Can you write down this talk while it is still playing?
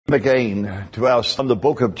Again to our son, the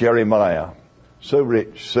book of Jeremiah. So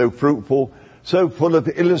rich, so fruitful, so full of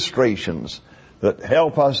illustrations that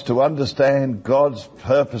help us to understand God's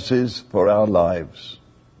purposes for our lives.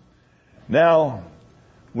 Now,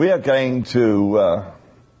 we are going to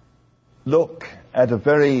look at a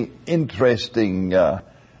very interesting,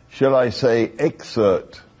 shall I say,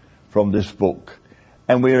 excerpt from this book.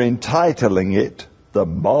 And we're entitling it, The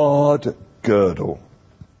Marred Girdle.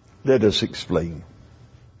 Let us explain.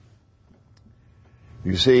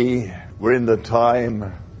 You see, we're in the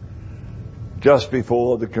time just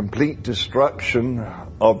before the complete destruction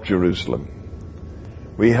of Jerusalem.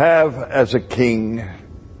 We have as a king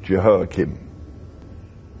Jehoiakim.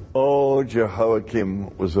 Oh,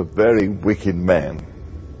 Jehoiakim was a very wicked man.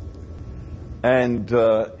 And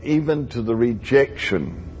even to the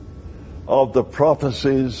rejection of the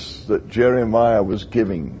prophecies that Jeremiah was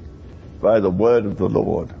giving by the word of the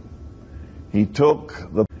Lord. He took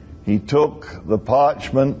the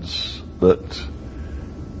parchments that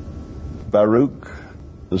Baruch,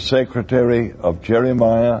 the secretary of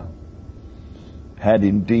Jeremiah, had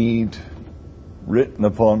indeed written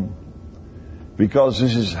upon, because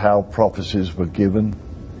this is how prophecies were given.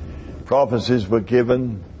 Prophecies were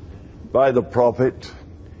given by the prophet.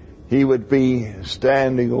 He would be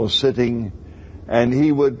standing or sitting, and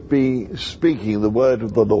he would be speaking the word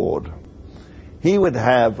of the Lord. He would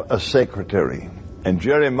have a secretary. And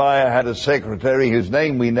Jeremiah had a secretary whose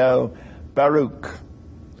name we know, Baruch.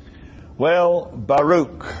 Well,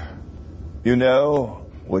 Baruch,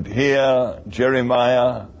 would hear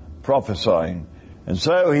Jeremiah prophesying. And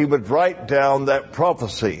so he would write down that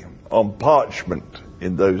prophecy on parchment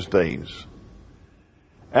in those days.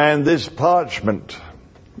 And this parchment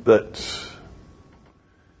that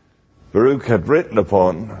Baruch had written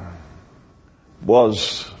upon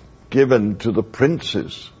was given to the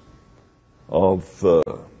princes of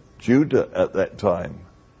Judah at that time.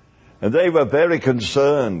 And they were very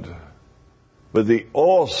concerned with the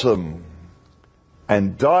awesome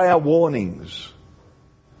and dire warnings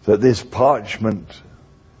that this parchment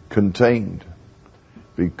contained,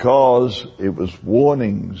 because it was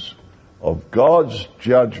warnings of God's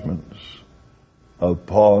judgments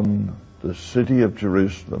upon the city of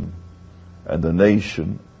Jerusalem and the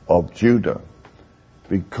nation of Judah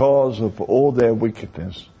because of all their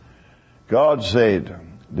wickedness. God said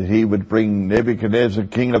that he would bring Nebuchadnezzar,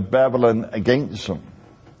 king of Babylon, against them.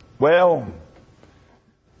 Well,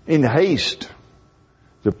 in haste,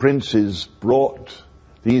 the princes brought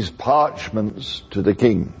these parchments to the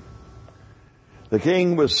king. The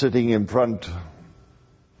king was sitting in front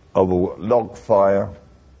of a log fire.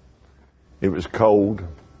 It was cold.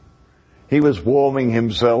 He was warming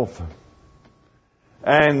himself.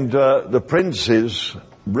 And the princes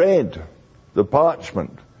read the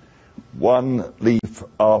parchment, one leaf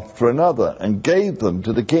after another, and gave them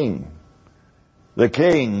to the king. The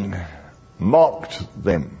king mocked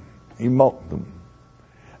them. He mocked them.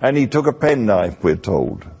 And he took a penknife, we're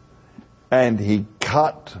told, and he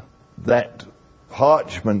cut that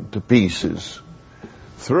parchment to pieces,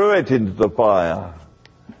 threw it into the fire,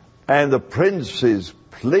 and the princes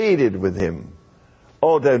pleaded with him,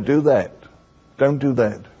 "Oh, don't do that. Don't do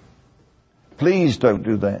that. Please don't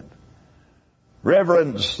do that.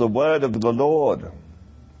 Reverence the word of the Lord."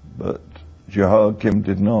 But Jehoiakim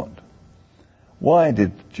did not. Why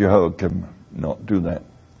did Jehoiakim not do that?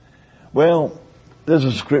 Well, there's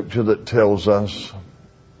a scripture that tells us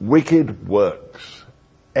wicked works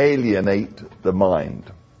alienate the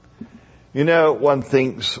mind. One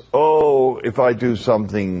thinks, if I do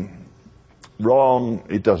something wrong,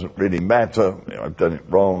 it doesn't really matter. I've done it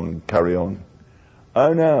wrong, carry on.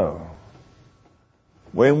 Oh no.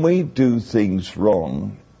 When we do things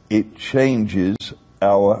wrong, it changes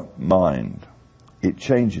our mind. It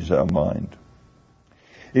changes our mind.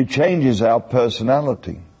 It changes our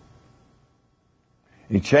personality.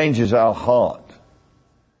 It changes our heart.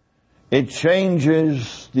 It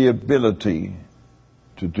changes the ability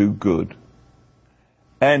to do good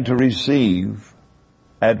and to receive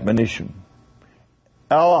admonition.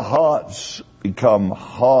 Our hearts become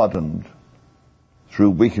hardened through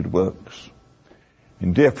wicked works,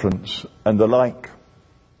 indifference and the like.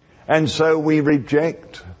 And so we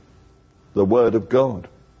reject the word of God.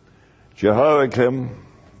 Jehoiakim,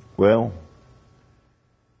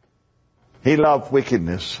 he loved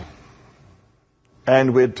wickedness.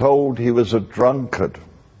 And we're told he was a drunkard.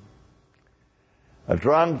 A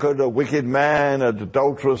drunkard, a wicked man, an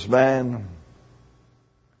adulterous man,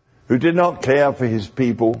 who did not care for his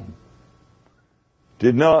people,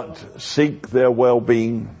 did not seek their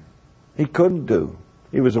well-being. He couldn't do.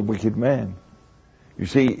 He was a wicked man. You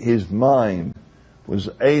see, his mind was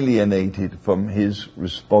alienated from his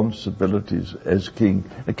responsibilities as king.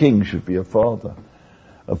 A king should be a father.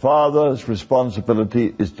 A father's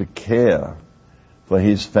responsibility is to care for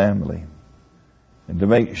his family and to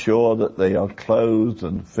make sure that they are clothed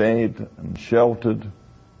and fed and sheltered,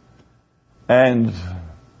 and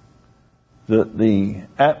that the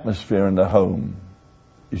atmosphere in the home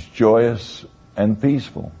is joyous and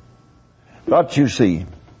peaceful. But you see,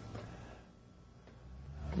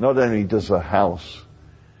 not only does a house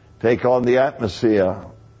take on the atmosphere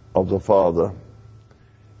of the father,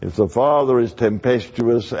 if the father is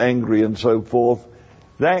tempestuous, angry, and so forth,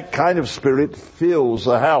 that kind of spirit fills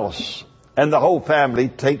the house, and the whole family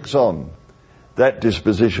takes on that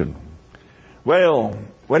disposition. Well,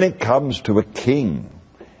 when it comes to a king,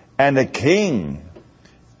 and a king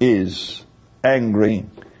is angry,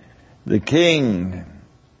 the king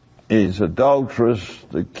is adulterous,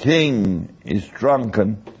 the king is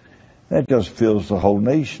drunken, that just fills the whole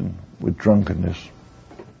nation with drunkenness.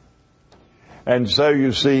 And so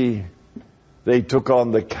you see, they took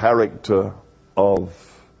on the character of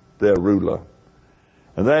their ruler.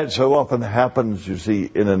 And that so often happens, you see,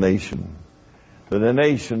 in a nation, that a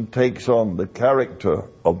nation takes on the character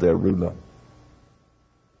of their ruler.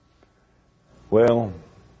 Well,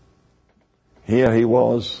 here he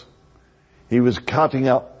was cutting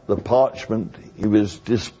up the parchment, he was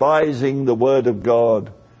despising the word of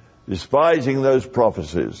God, despising those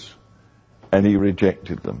prophecies, and he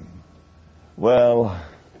rejected them. Well,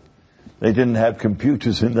 they didn't have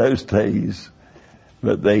computers in those days,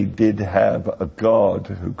 but they did have a God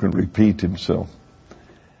who can repeat himself.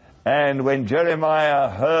 And when Jeremiah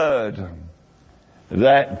heard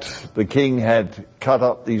that the king had cut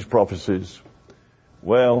up these prophecies,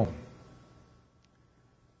 well,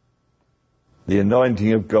 the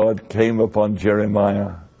anointing of God came upon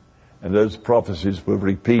Jeremiah, and those prophecies were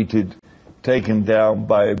repeated, taken down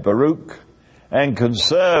by Baruch, and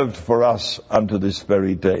conserved for us unto this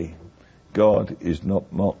very day. God is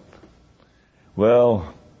not mocked.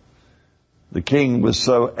 Well, the king was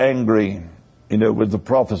so angry, with the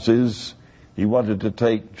prophecies, he wanted to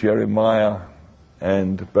take Jeremiah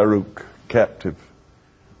and Baruch captive.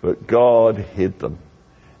 But God hid them.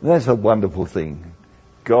 And that's a wonderful thing.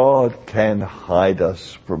 God can hide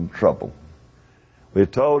us from trouble. We're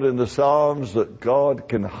told in the Psalms that God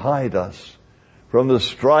can hide us from the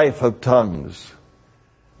strife of tongues.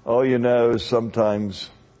 Oh, sometimes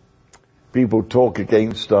people talk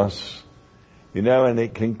against us, and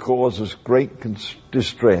it can cause us great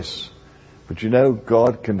distress. But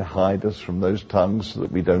God can hide us from those tongues so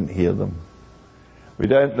that we don't hear them. We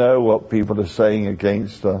don't know what people are saying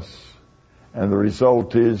against us, and the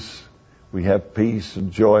result is we have peace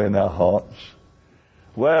and joy in our hearts.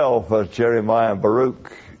 Well, for Jeremiah and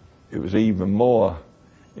Baruch, it was even more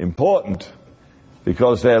important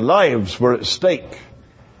because their lives were at stake.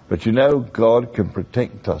 But God can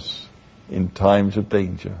protect us in times of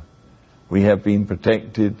danger. We have been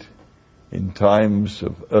protected in times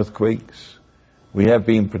of earthquakes. We have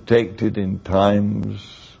been protected in times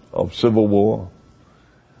of civil war.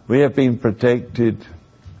 We have been protected,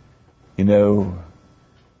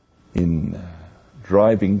 in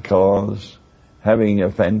driving cars, having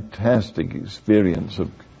a fantastic experience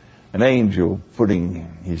of an angel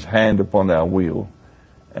putting his hand upon our wheel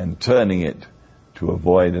and turning it to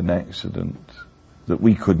avoid an accident that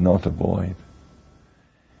we could not avoid.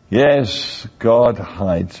 Yes, God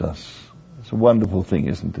hides us. It's a wonderful thing,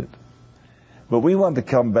 isn't it? But we want to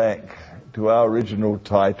come back to our original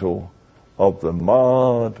title of the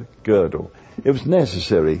marred girdle. It was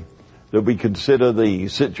necessary that we consider the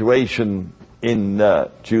situation in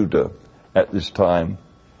Judah at this time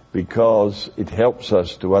because it helps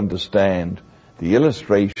us to understand the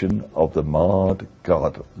illustration of the marred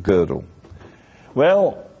girdle.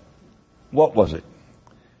 Well, what was it?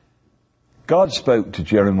 God spoke to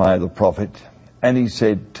Jeremiah the prophet, and he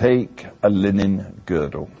said, take a linen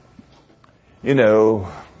girdle.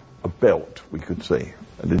 A belt, we could say,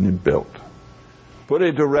 a linen belt. Put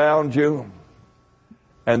it around you,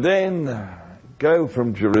 and then go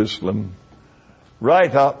from Jerusalem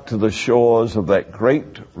right up to the shores of that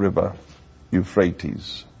great river,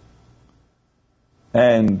 Euphrates.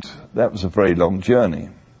 And that was a very long journey.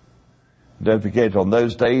 Don't forget, on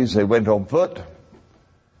those days they went on foot,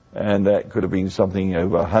 and that could have been something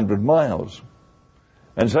over 100 miles.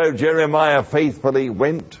 And so Jeremiah faithfully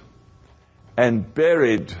went and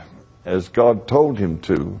buried, as God told him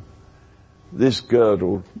to, this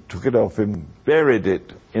girdle, took it off him, buried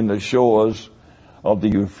it in the shores of the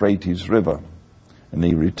Euphrates River, and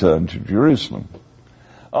he returned to Jerusalem.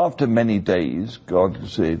 After many days, God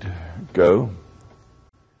said, go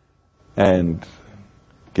and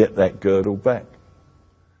get that girdle back.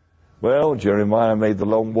 Well, Jeremiah made the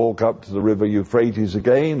long walk up to the river Euphrates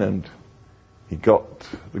again, and he got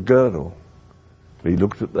the girdle. He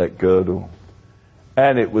looked at that girdle,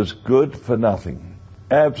 and it was good for nothing.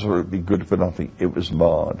 Absolutely good for nothing. It was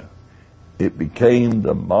marred. It became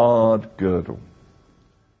the marred girdle.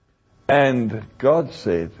 And God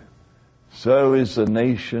said, so is the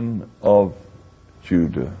nation of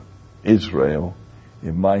Judah, Israel,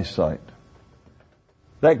 in my sight.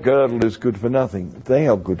 That girdle is good for nothing. They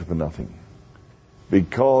are good for nothing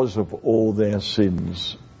because of all their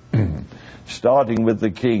sins, starting with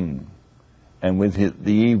the king and with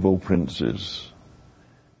the evil princes.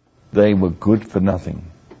 They were good for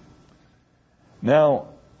nothing. Now,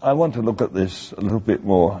 I want to look at this a little bit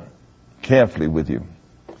more carefully with you.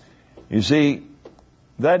 You see,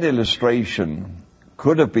 that illustration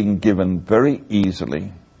could have been given very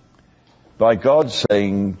easily by God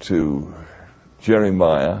saying to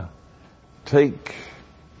Jeremiah, take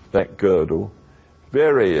that girdle,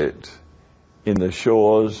 bury it in the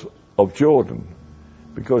shores of Jordan,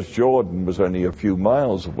 because Jordan was only a few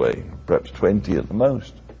miles away, perhaps 20 at the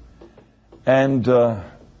most. And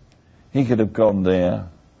he could have gone there,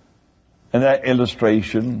 and that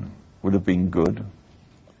illustration would have been good.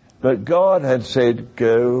 But God had said,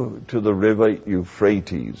 go to the river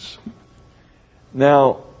Euphrates.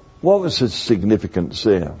 Now, what was the significance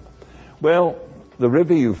there? Well, the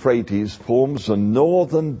river Euphrates forms the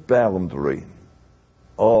northern boundary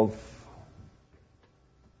of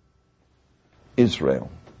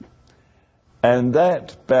Israel. And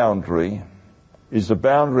that boundary is the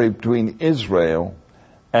boundary between Israel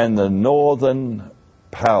and the northern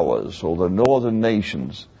powers, or the northern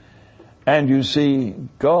nations. And you see,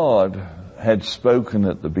 God had spoken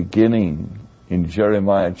at the beginning in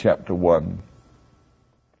Jeremiah chapter 1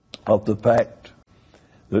 of the fact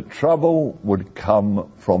that trouble would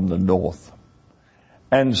come from the north.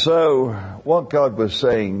 And so what God was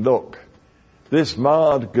saying, look, this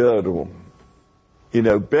marred girdle,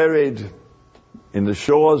 buried in the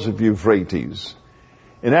shores of Euphrates,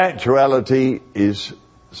 in actuality is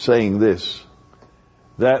saying this,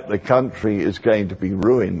 that the country is going to be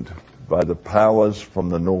ruined by the powers from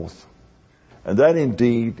the north. And that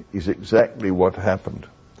indeed is exactly what happened.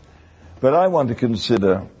 But I want to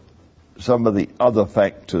consider some of the other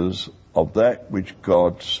factors of that which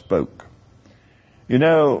God spoke.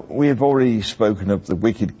 We have already spoken of the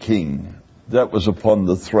wicked king that was upon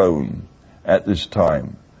the throne at this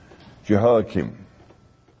time, Jehoiakim.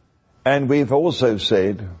 And we've also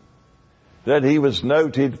said that he was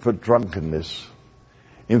noted for drunkenness.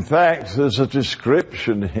 In fact, there's a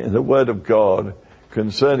description in the Word of God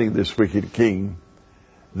concerning this wicked king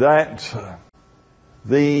that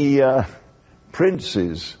the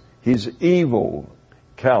princes, his evil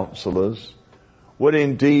counselors, would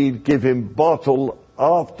indeed give him bottle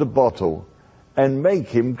after bottle and make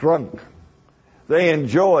him drunk. They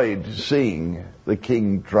enjoyed seeing the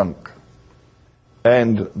king drunk.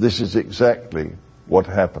 And this is exactly what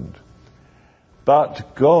happened.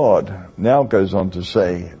 But God now goes on to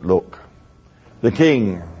say, look, the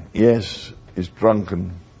king, yes, is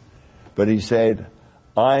drunken, but he said,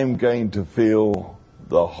 I'm going to fill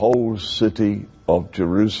the whole city of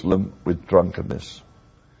Jerusalem with drunkenness.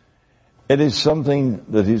 It is something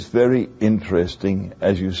that is very interesting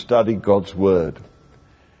as you study God's Word.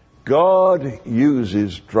 God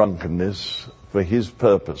uses drunkenness for his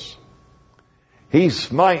purpose. He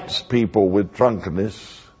smites people with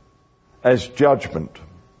drunkenness as judgment.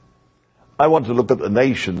 I want to look at the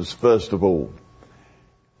nations first of all.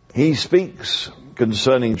 He speaks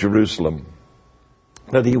concerning Jerusalem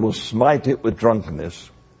that he will smite it with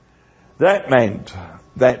drunkenness. That meant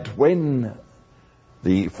that when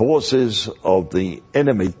the forces of the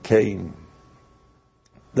enemy came,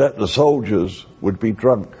 that the soldiers would be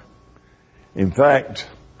drunk. In fact,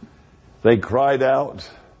 they cried out,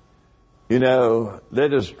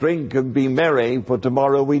 let us drink and be merry, for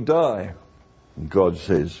tomorrow we die. And God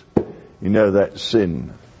says, that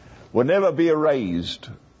sin will never be erased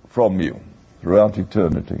from you throughout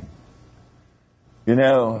eternity.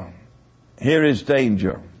 Here is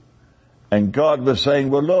danger. And God was saying,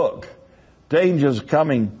 well, look, danger's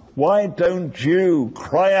coming. Why don't you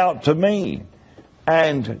cry out to me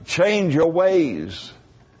and change your ways,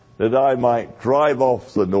 that I might drive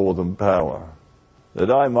off the northern power,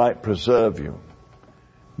 that I might preserve you?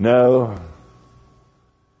 No,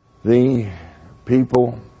 the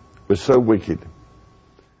people were so wicked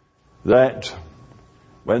that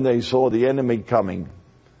when they saw the enemy coming,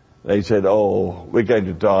 they said, oh, we're going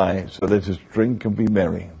to die, so let us drink and be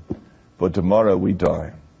merry, for tomorrow we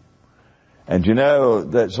die. And you know,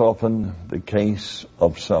 that's often the case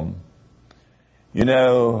of some. You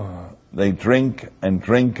know, they drink and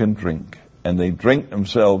drink and drink, and they drink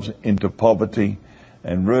themselves into poverty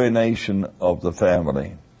and ruination of the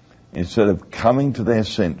family, instead of coming to their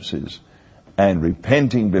senses and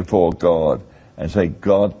repenting before God and say,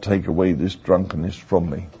 God, take away this drunkenness from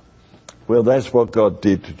me. Well, that's what God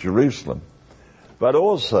did to Jerusalem. But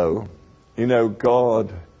also, you know,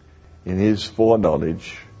 God, in his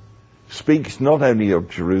foreknowledge, speaks not only of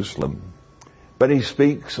Jerusalem, but he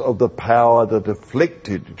speaks of the power that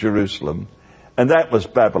afflicted Jerusalem, and that was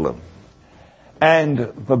Babylon.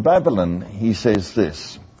 And for Babylon, he says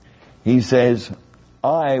this. He says,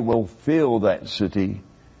 I will fill that city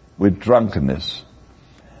with drunkenness.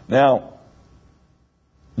 Now,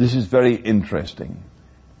 this is very interesting.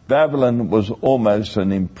 Babylon was almost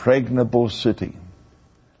an impregnable city.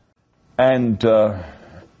 And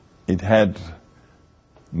it had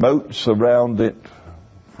moats around it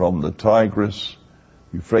from the Tigris,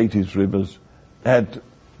 Euphrates rivers. It had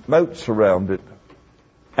moats around it,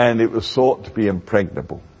 and it was thought to be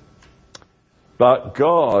impregnable. But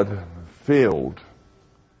God filled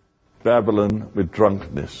Babylon with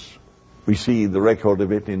drunkenness. We see the record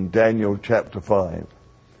of it in Daniel chapter 5.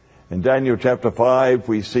 In Daniel chapter 5,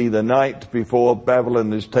 we see the night before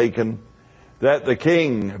Babylon is taken, that the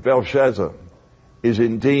king, Belshazzar, is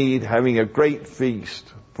indeed having a great feast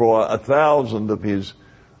for 1,000 of his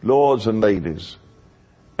lords and ladies.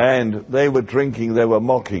 And they were drinking, they were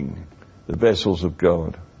mocking the vessels of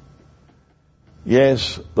God.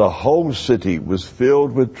 Yes, the whole city was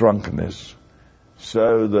filled with drunkenness,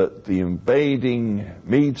 so that the invading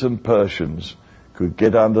Medes and Persians could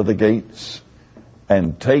get under the gates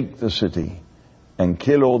and take the city and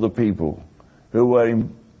kill all the people who were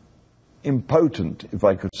impotent, if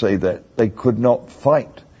I could say that. They could not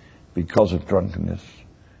fight because of drunkenness.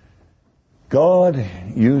 God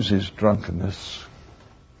uses drunkenness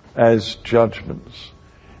as judgments.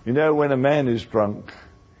 You know, when a man is drunk,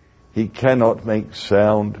 he cannot make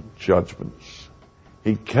sound judgments.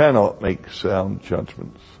 He cannot make sound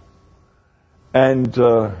judgments. And,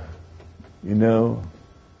 you know,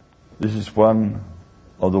 this is one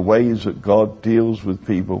of the ways that God deals with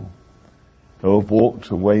people who have walked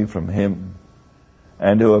away from him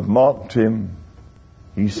and who have mocked him.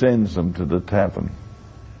 He sends them to the tavern.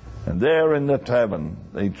 And there in the tavern,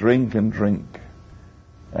 they drink and drink,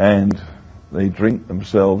 and they drink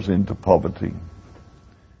themselves into poverty.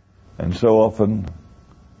 And so often,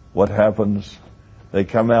 what happens, they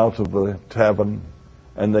come out of the tavern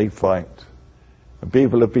and they fight. And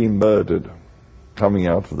people have been murdered coming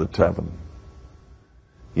out of the tavern.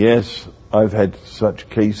 Yes, I've had such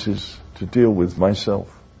cases to deal with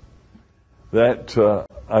myself, that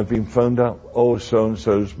I've been phoned up, oh,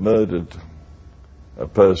 so-and-so's murdered a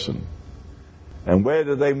person. And where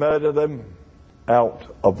did they murder them? Out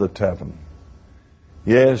of the tavern.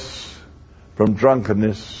 Yes, from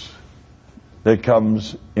drunkenness there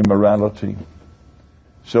comes immorality.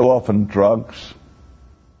 So often drugs.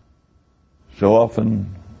 So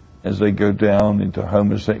often as they go down into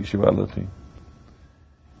homosexuality.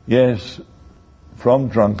 Yes, from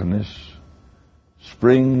drunkenness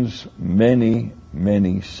springs many,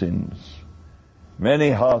 many sins. Many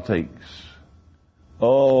heartaches.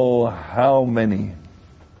 Oh, how many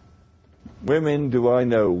women do I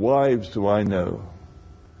know, wives do I know,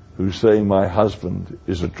 who say my husband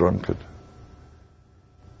is a drunkard.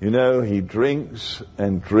 You know, he drinks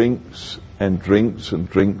and drinks and drinks and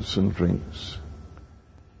drinks and drinks.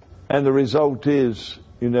 And the result is,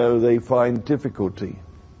 you know, they find difficulty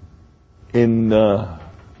in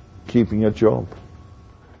keeping a job.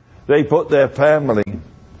 They put their family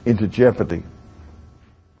into jeopardy.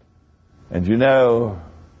 And you know,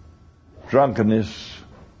 drunkenness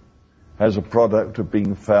has a product of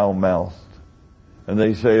being foul-mouthed. And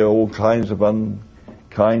they say all kinds of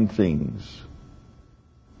unkind things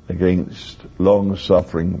against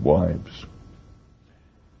long-suffering wives.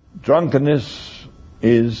 Drunkenness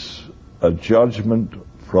is a judgment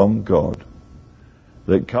from God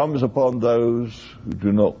that comes upon those who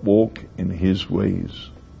do not walk in his ways.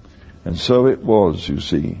 And so it was, you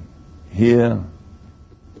see, here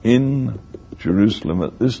in Jerusalem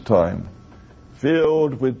at this time,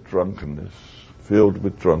 filled with drunkenness, filled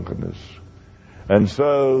with drunkenness. And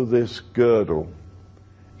so this girdle,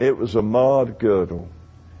 it was a marred girdle.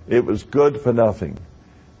 It was good for nothing.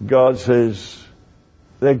 God says,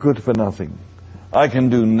 they're good for nothing. I can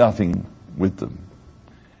do nothing with them.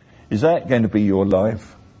 Is that going to be your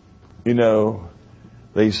life? You know,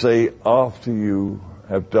 they say after you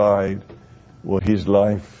have died, well, his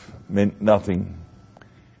life meant nothing.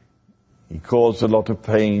 He caused a lot of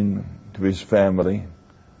pain. to his family,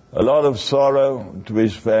 a lot of sorrow to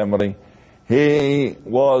his family. He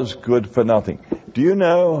was good for nothing. Do you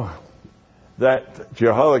know that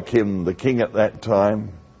Jehoiakim, the king at that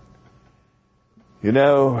time, you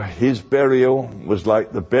know, his burial was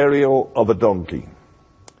like the burial of a donkey.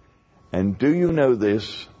 And do you know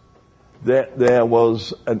this, that there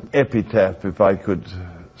was an epitaph, if I could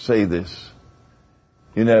say this.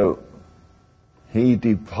 You know, he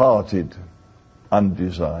departed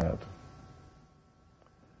undesired.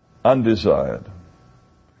 Undesired.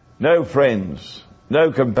 No friends,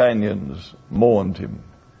 no companions mourned him.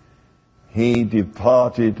 He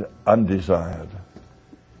departed undesired.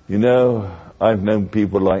 You know, I've known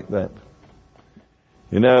people like that.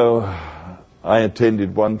 You know, I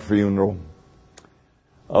attended one funeral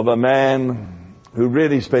of a man who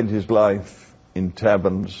really spent his life in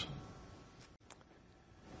taverns.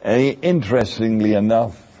 And interestingly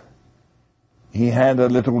enough, he had a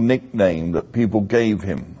little nickname that people gave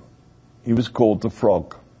him. He was called the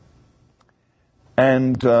Frog.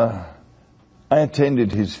 And I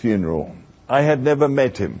attended his funeral. I had never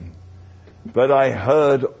met him, but I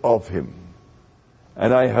heard of him.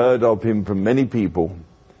 And I heard of him from many people.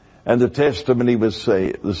 And the testimony was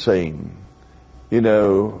the same. You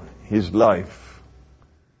know, his life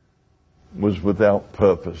was without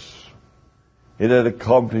purpose. It had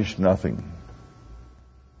accomplished nothing.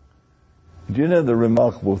 Do you know the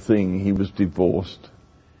remarkable thing? He was divorced.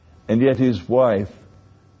 And yet his wife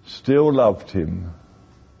still loved him,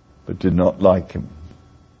 but did not like him.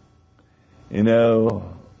 You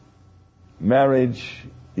know, marriage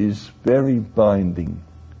is very binding.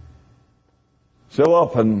 So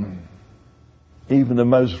often, even the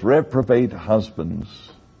most reprobate husbands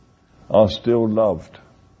are still loved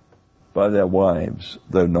by their wives,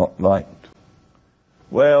 though not liked.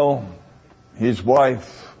 Well, his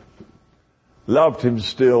wife loved him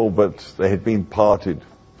still, but they had been parted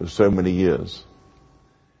for so many years.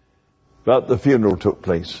 But the funeral took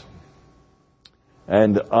place.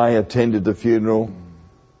 And I attended the funeral.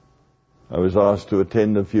 I was asked to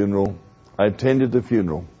attend the funeral. I attended the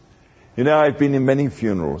funeral. You know, I've been in many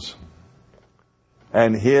funerals.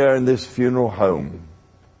 And here in this funeral home,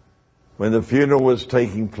 when the funeral was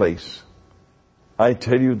taking place, I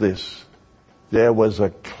tell you this, there was a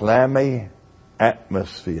clammy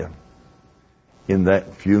atmosphere in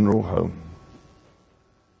that funeral home.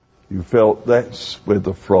 You felt that's where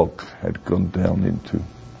the frog had gone down into.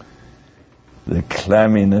 The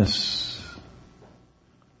clamminess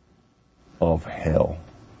of hell.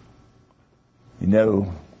 You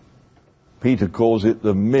know, Peter calls it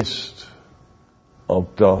the mist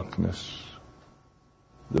of darkness.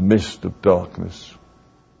 The mist of darkness.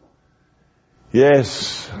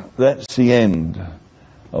 Yes, that's the end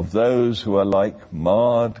of those who are like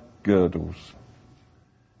marred girdles.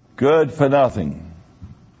 Good for nothing.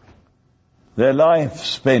 Their life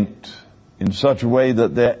spent in such a way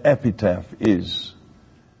that their epitaph is,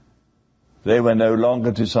 they were no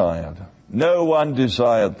longer desired. No one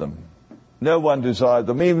desired them. No one desired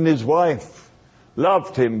them. Even his wife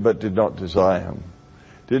loved him but did not desire him.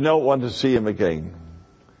 Did not want to see him again.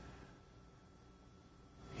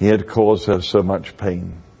 He had caused her so much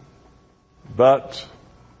pain. But,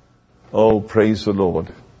 oh, praise the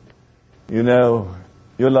Lord. You know,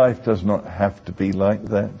 your life does not have to be like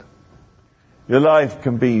that. Your life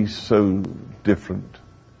can be so different.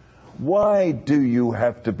 Why do you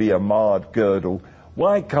have to be a marred girdle?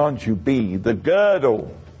 Why can't you be the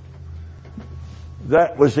girdle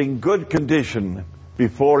that was in good condition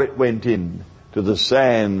before it went in to the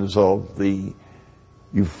sands of the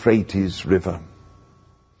Euphrates River?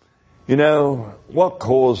 You know, what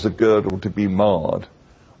caused the girdle to be marred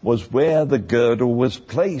was where the girdle was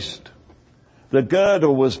placed. The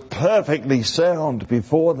girdle was perfectly sound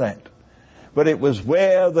before that. But it was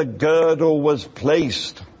where the girdle was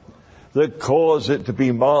placed that caused it to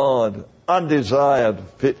be marred, undesired,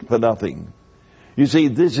 fit for nothing. You see,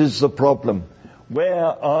 this is the problem. Where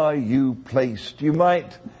are you placed? You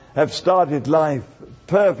might have started life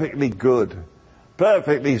perfectly good,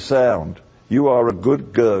 perfectly sound. You are a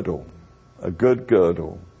good girdle, a good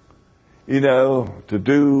girdle. You know, to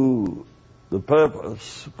do the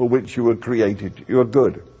purpose for which you were created. You're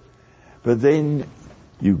good. But then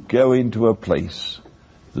you go into a place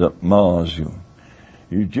that mars you.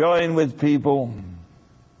 You join with people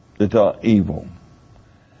that are evil.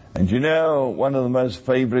 And you know, one of the most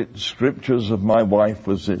favorite scriptures of my wife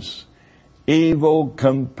was this: evil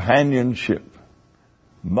companionship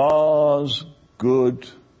mars good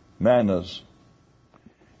manners.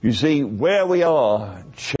 You see, where we are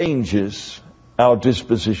changes our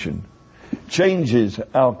disposition, changes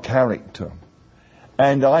our character.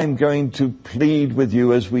 And I'm going to plead with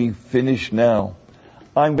you as we finish now.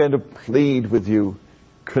 I'm going to plead with you.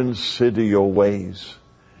 Consider your ways.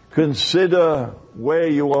 Consider where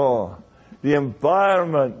you are, the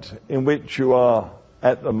environment in which you are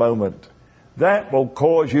at the moment. That will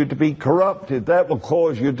cause you to be corrupted. That will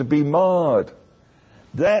cause you to be marred.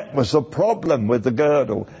 That was the problem with the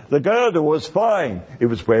girdle. The girdle was fine. It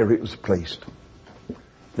was where it was placed.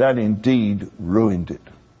 That indeed ruined it.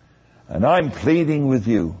 And I'm pleading with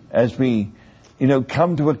you as we,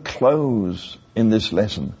 come to a close in this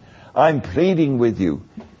lesson. I'm pleading with you,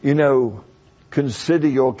 consider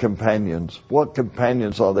your companions. What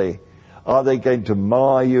companions are they? Are they going to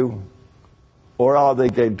mar you? Or are they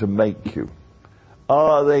going to make you?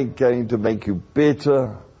 Are they going to make you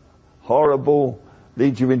bitter, horrible,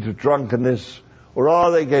 lead you into drunkenness? Or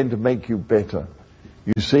are they going to make you better?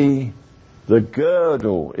 You see, the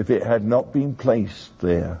girdle, if it had not been placed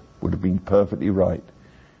there, would have been perfectly right.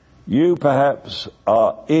 You perhaps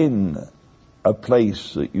are in a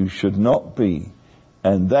place that you should not be,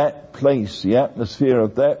 and that place, the atmosphere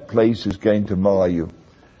of that place is going to mar you.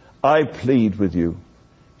 I plead with you,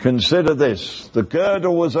 consider this. The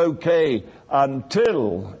girdle was okay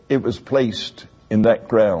until it was placed in that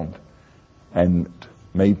ground. And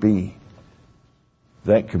maybe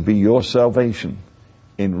that can be your salvation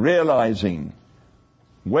in realizing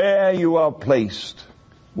where you are placed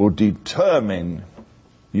will determine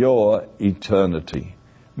your eternity.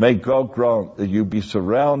 May God grant that you be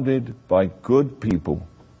surrounded by good people,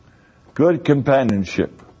 good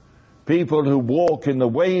companionship, people who walk in the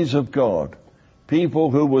ways of God, people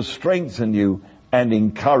who will strengthen you and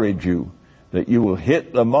encourage you, that you will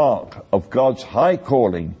hit the mark of God's high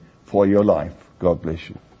calling for your life. God bless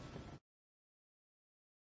you.